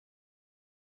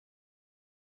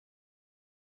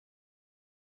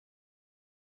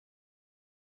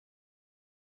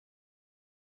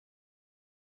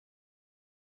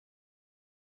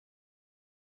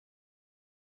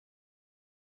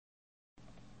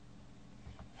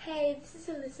Hey, this is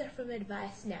Alyssa from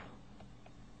Advice Now.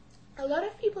 A lot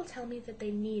of people tell me that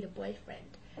they need a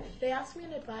boyfriend. They ask me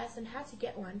an advice on how to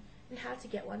get one and how to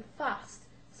get one fast,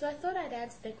 so I thought I'd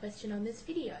answer their question on this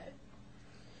video.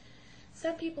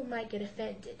 Some people might get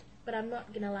offended, but I'm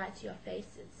not gonna lie to your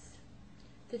faces.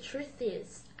 The truth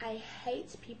is, I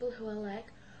hate people who are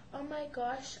like, oh my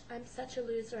gosh, I'm such a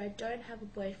loser, I don't have a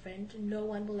boyfriend, no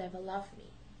one will ever love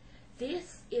me.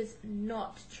 This is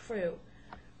not true.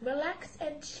 Relax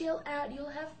and chill out, you'll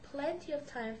have plenty of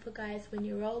time for guys when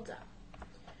you're older.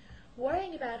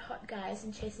 Worrying about hot guys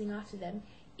and chasing after them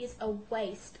is a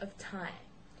waste of time.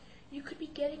 You could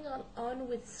be getting on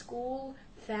with school,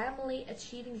 family,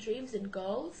 achieving dreams and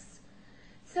goals.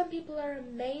 Some people are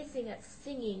amazing at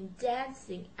singing,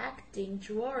 dancing, acting,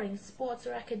 drawing, sports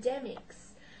or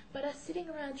academics, but are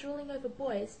sitting around drooling over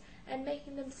boys and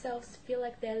making themselves feel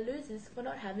like they're losers for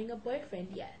not having a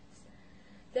boyfriend yet.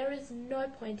 There is no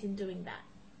point in doing that.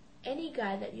 Any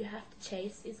guy that you have to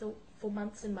chase for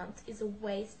months and months is a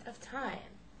waste of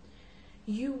time.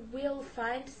 You will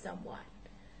find someone.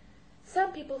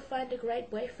 Some people find a great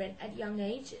boyfriend at young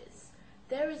ages.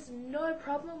 There is no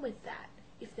problem with that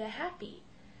if they're happy.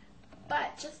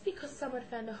 But just because someone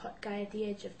found a hot guy at the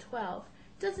age of 12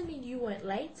 doesn't mean you won't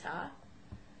later.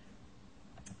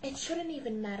 It shouldn't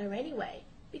even matter anyway,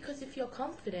 because if you're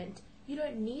confident, you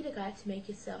don't need a guy to make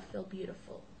yourself feel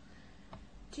beautiful.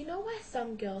 Do you know why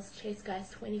some girls chase guys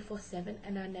 24/7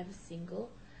 and are never single?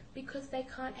 Because they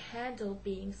can't handle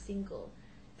being single.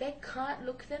 They can't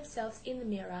look themselves in the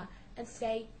mirror and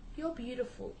say, you're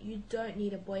beautiful, you don't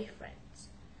need a boyfriend.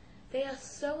 They are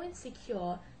so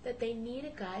insecure that they need a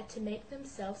guy to make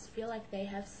themselves feel like they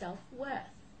have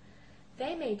self-worth.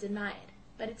 They may deny it,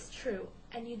 but it's true,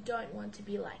 and you don't want to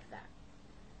be like that.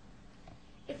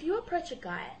 If you approach a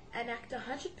guy and act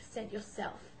 100%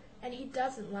 yourself and he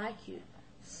doesn't like you,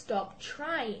 stop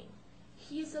trying.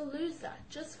 He is a loser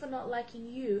just for not liking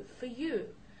you for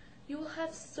you. You will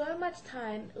have so much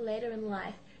time later in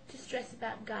life to stress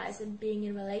about guys and being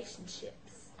in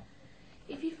relationships.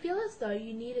 If you feel as though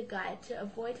you need a guy to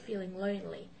avoid feeling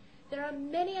lonely, there are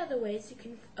many other ways you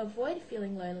can avoid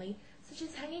feeling lonely, such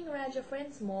as hanging around your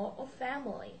friends more or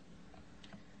family.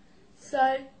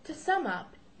 So, to sum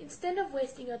up, instead of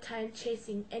wasting your time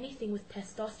chasing anything with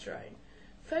testosterone,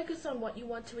 focus on what you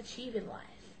want to achieve in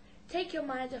life. Take your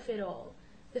mind off it all.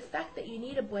 The fact that you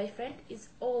need a boyfriend is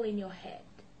all in your head.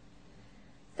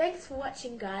 Thanks for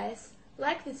watching, guys.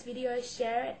 Like this video,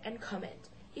 share it, and comment.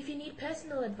 If you need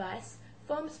personal advice,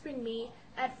 Formspring me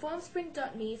at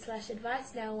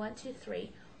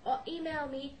formspring.me/advicenow123 or email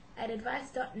me at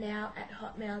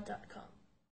advice.now@hotmail.com.